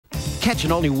Catch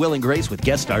an all-new Will and Grace with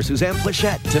guest star Suzanne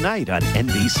Plachette tonight on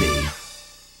NBC.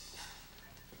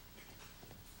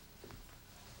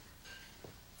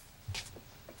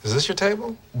 Is this your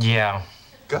table? Yeah.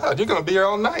 God, you're gonna be here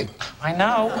all night. I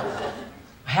know.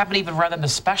 I haven't even read them the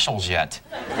specials yet.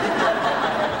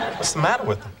 What's the matter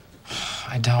with them?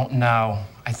 I don't know.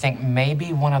 I think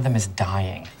maybe one of them is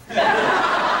dying.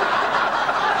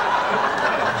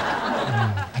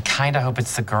 I kind of hope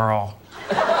it's the girl.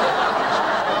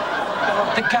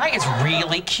 The guy is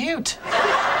really cute.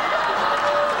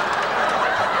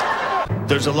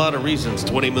 There's a lot of reasons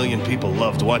 20 million people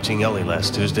loved watching Ellie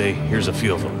last Tuesday. Here's a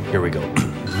few of them. Here we go.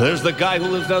 There's the guy who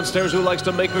lives downstairs who likes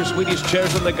to make her sweeties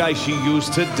chairs, and the guy she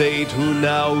used to date who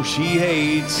now she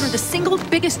hates. You're the single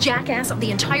biggest jackass of the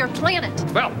entire planet.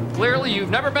 Well, clearly you've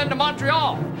never been to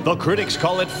Montreal. The critics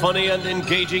call it funny and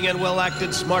engaging and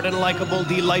well-acted, smart and likable,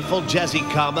 delightful, jazzy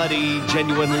comedy,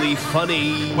 genuinely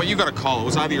funny. What you gotta call it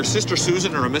was either your sister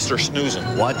Susan or a Mr.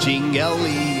 Snoozin'. Watching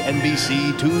Ellie,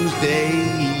 NBC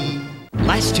Tuesday.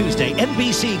 Last Tuesday,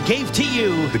 NBC gave to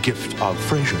you The Gift of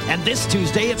Frasier. And this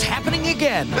Tuesday, it's happening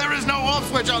again. There is no off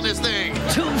switch on this thing.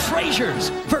 2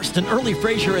 Frasiers. First, an early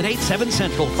Frasier at 8, 7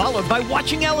 Central, followed by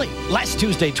Watching Ellie. Last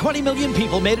Tuesday, 20 million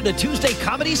people made it a Tuesday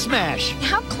comedy smash.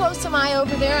 How close am I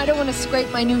over there? I don't want to scrape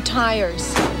my new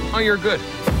tires. Oh, you're good.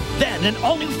 Then, an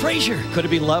all-new Frasier. Could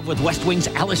it be love with West Wing's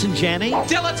Allison Janney?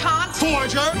 Dilettante?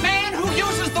 Forger. Man who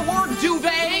uses the word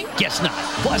duvet? Guess not.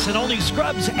 Plus, an all-new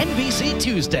Scrubs, NBC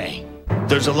Tuesday.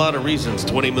 There's a lot of reasons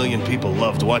 20 million people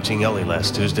loved watching Ellie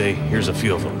last Tuesday. Here's a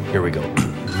few of them. Here we go.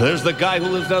 There's the guy who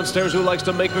lives downstairs who likes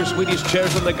to make her sweeties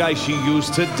chairs, and the guy she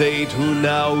used to date who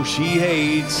now she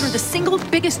hates. You're the single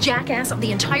biggest jackass of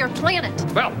the entire planet.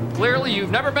 Well, clearly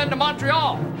you've never been to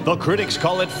Montreal. The critics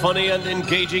call it funny and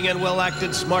engaging and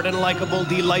well-acted, smart and likable,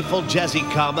 delightful, jazzy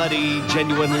comedy,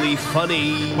 genuinely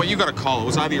funny. What you gotta call it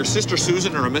was either your sister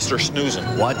Susan or a Mr.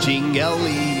 Snoozin'. Watching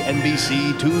Ellie,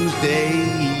 NBC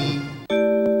Tuesday.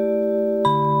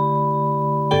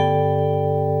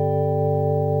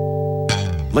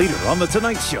 Later on The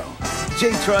Tonight Show,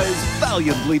 Jay tries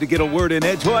valiantly to get a word in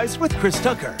edgewise with Chris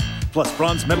Tucker. Plus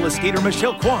bronze medalist skater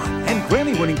Michelle Kwan and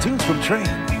Grammy-winning tunes from Train.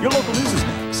 Your local news is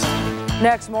next.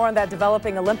 Next, more on that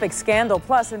developing Olympic scandal.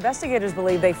 Plus, investigators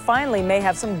believe they finally may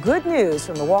have some good news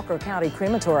from the Walker County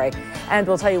crematory. And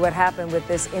we'll tell you what happened with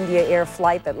this India Air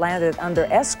flight that landed under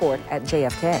escort at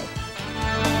JFK.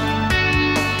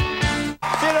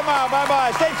 See you tomorrow.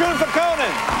 Bye-bye. Stay tuned for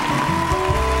Conan.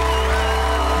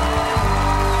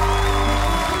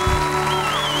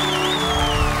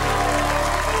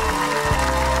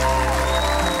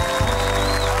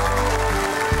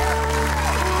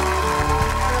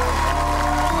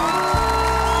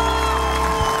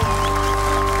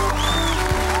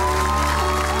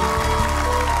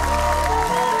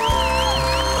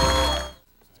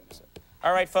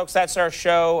 All right, folks, that's our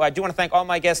show. I do want to thank all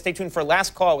my guests. Stay tuned for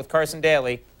Last Call with Carson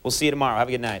Daly. We'll see you tomorrow. Have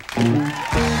a good night. That's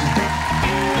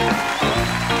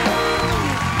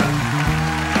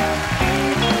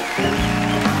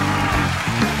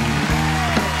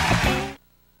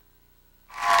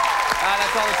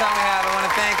all the time we have. I want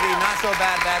to thank the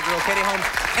not-so-bad girl, Katie Holmes,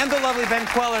 and the lovely Ben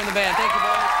Queller in the band. Thank you,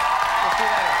 boys. We'll see you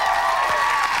later.